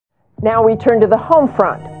Now we turn to the home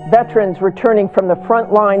front. Veterans returning from the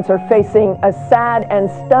front lines are facing a sad and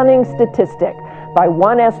stunning statistic. By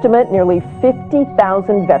one estimate, nearly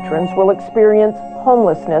 50,000 veterans will experience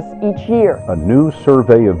homelessness each year. A new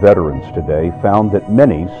survey of veterans today found that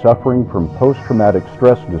many suffering from post-traumatic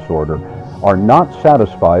stress disorder are not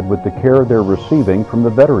satisfied with the care they're receiving from the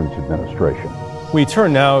Veterans Administration. We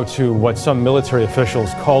turn now to what some military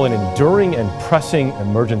officials call an enduring and pressing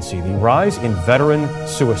emergency, the rise in veteran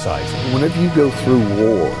suicides. Whenever you go through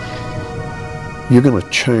war, you're going to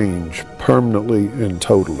change permanently and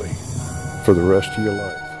totally for the rest of your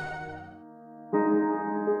life.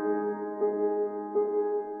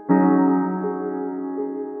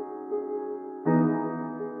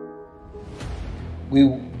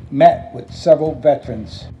 We met with several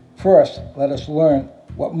veterans. First, let us learn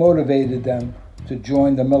what motivated them to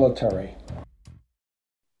join the military.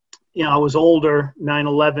 You know, I was older.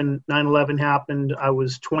 9/11 happened. I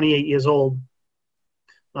was 28 years old.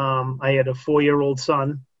 I had a 4-year-old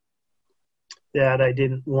son that I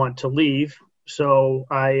didn't want to leave. So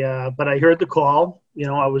but I heard the call. You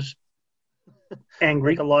know, I was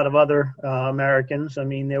angry. Like a lot of other Americans. I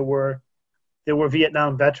mean, there were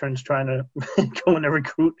Vietnam veterans trying to go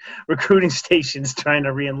into recruiting stations trying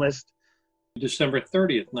to re-enlist. December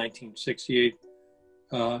 30th, 1968,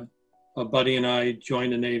 a buddy and I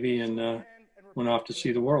joined the Navy and went off to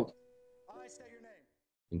see the world.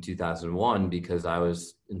 In 2001, because I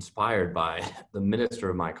was inspired by the minister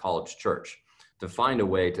of my college church to find a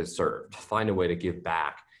way to serve, to find a way to give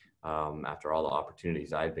back after all the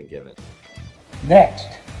opportunities I'd been given. Next,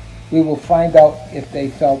 we will find out if they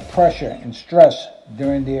felt pressure and stress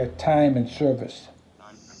during their time in service.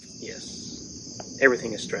 Yes,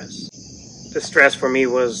 everything is stress. The stress for me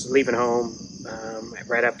was leaving home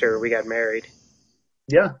right after we got married.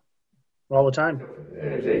 Yeah, all the time.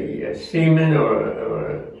 As a seaman or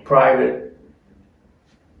a private,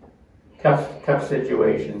 tough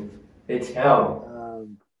situation. It's hell.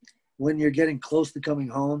 When you're getting close to coming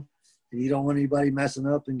home and you don't want anybody messing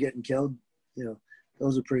up and getting killed, you know,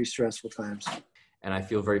 those are pretty stressful times. And I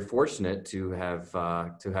feel very fortunate to have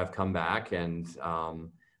come back, and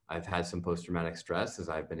I've had some post-traumatic stress as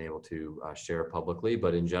I've been able to share publicly,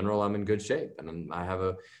 but in general, I'm in good shape, and I have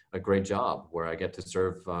a great job where I get to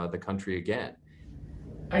serve the country again.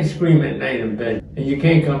 I scream at night in bed, and you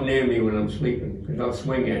can't come near me when I'm sleeping, because I'll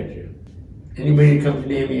swing at you. Anybody that comes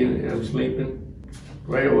near me and I'm sleeping,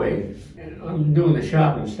 right away. And I'm doing the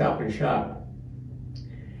shopping, Stop and Shop,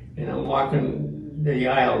 and I'm walking the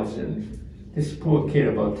aisles, and this poor kid,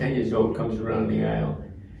 about 10 years old, comes around the aisle.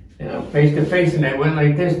 And I'm face to face, and I went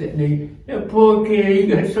like this, and the poor kid, he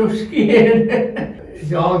got so scared.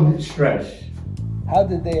 It's all stress. How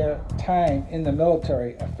did their time in the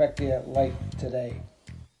military affect their life today?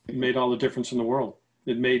 It made all the difference in the world.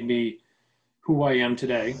 It made me who I am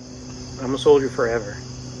today. I'm a soldier forever.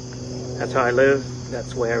 That's how I live.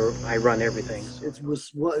 That's where I run everything. It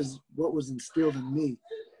was what was instilled in me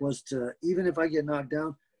was to, even if I get knocked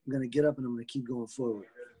down, I'm going to get up and I'm going to keep going forward.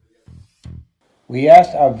 We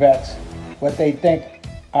asked our vets what they think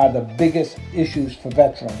are the biggest issues for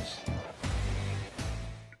veterans.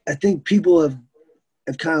 I think people have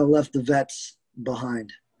kind of left the vets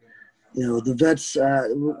behind. You know, the vets,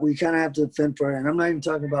 we kind of have to fend for it. And I'm not even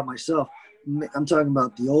talking about myself. I'm talking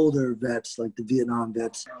about the older vets, like the Vietnam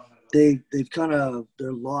vets. They're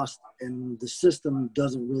lost, and the system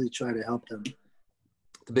doesn't really try to help them.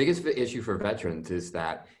 The biggest issue for veterans is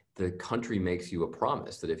that the country makes you a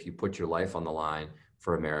promise that if you put your life on the line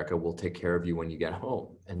for America, we'll take care of you when you get home.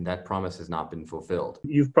 And that promise has not been fulfilled.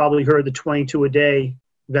 You've probably heard the 22 a day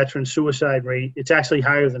veteran suicide rate. It's actually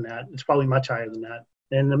higher than that. It's probably much higher than that.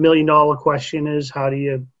 And the $1 million question is, how do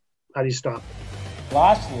you stop it?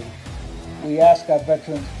 Lastly, we asked our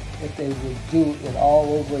veterans if they would do it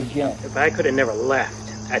all over again. If I could have never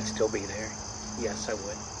left, I'd still be there. Yes, I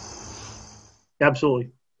would.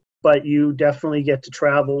 Absolutely. But you definitely get to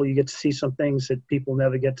travel. You get to see some things that people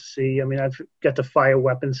never get to see. I mean, I've got to fire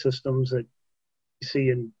weapon systems that you see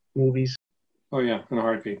in movies. Oh yeah, in a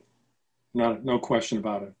heartbeat. No question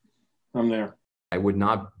about it. I'm there. I would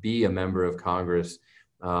not be a member of Congress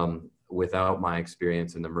without my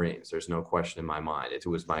experience in the Marines. There's no question in my mind. It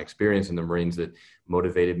was my experience in the Marines that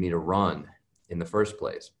motivated me to run in the first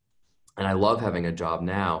place. And I love having a job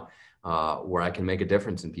now where I can make a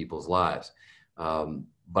difference in people's lives.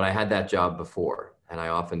 But I had that job before, and I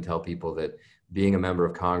often tell people that being a member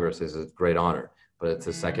of Congress is a great honor, but it's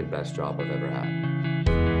the second best job I've ever had.